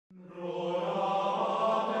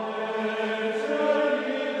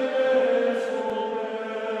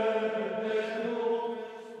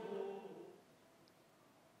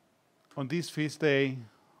On this feast day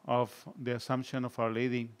of the Assumption of Our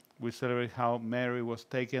Lady, we celebrate how Mary was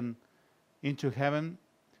taken into heaven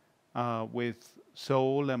with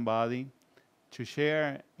soul and body to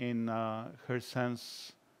share in her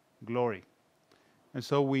Son's glory. And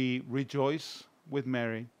so we rejoice with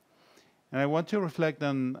Mary. And I want to reflect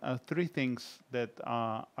on three things that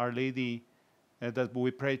Our Lady, that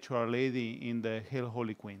we pray to Our Lady in the Hail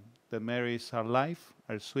Holy Queen. That Mary is our life,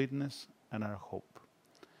 our sweetness, and our hope.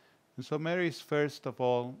 And so Mary is first of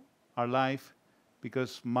all our life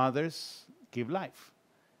because mothers give life.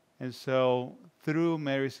 And so through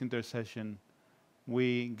Mary's intercession,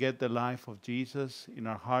 we get the life of Jesus in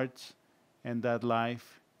our hearts, and that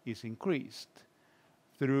life is increased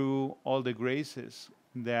through all the graces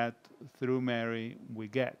that through Mary we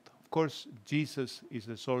get. Of course, Jesus is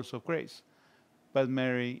the source of grace, but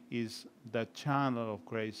Mary is the channel of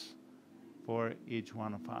grace for each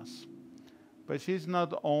one of us. But she's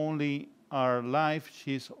not only our life,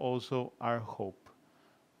 she's also our hope.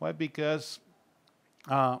 Why? Because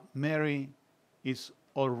Mary is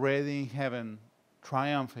already in heaven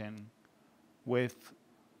triumphing with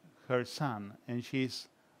her Son, and she's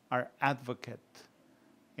our advocate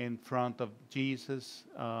in front of Jesus.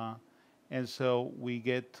 And so we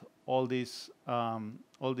get all this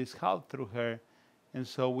help through her, and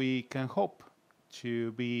so we can hope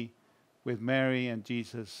to be with Mary and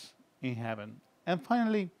Jesus in heaven. And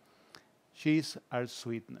finally, she's our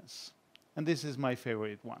sweetness. And this is my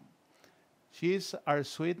favorite one. She is our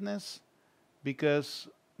sweetness because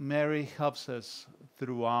Mary helps us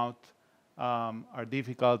throughout our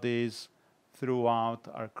difficulties, throughout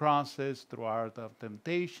our crosses, throughout our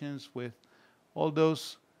temptations, with all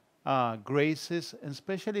those graces. And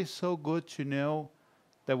especially so good to know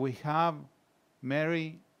that we have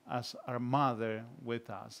Mary as our mother with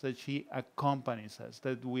us, that she accompanies us,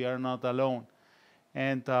 that we are not alone.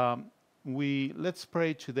 And let's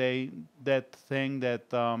pray today that thing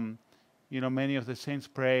that many of the saints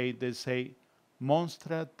pray. They say,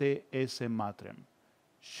 "Monstra te esse matrem."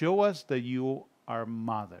 Show us that you are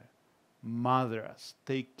mother. Mother us.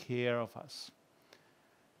 Take care of us.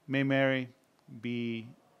 May Mary be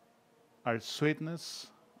our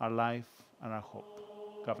sweetness, our life, and our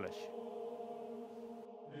hope. God bless you.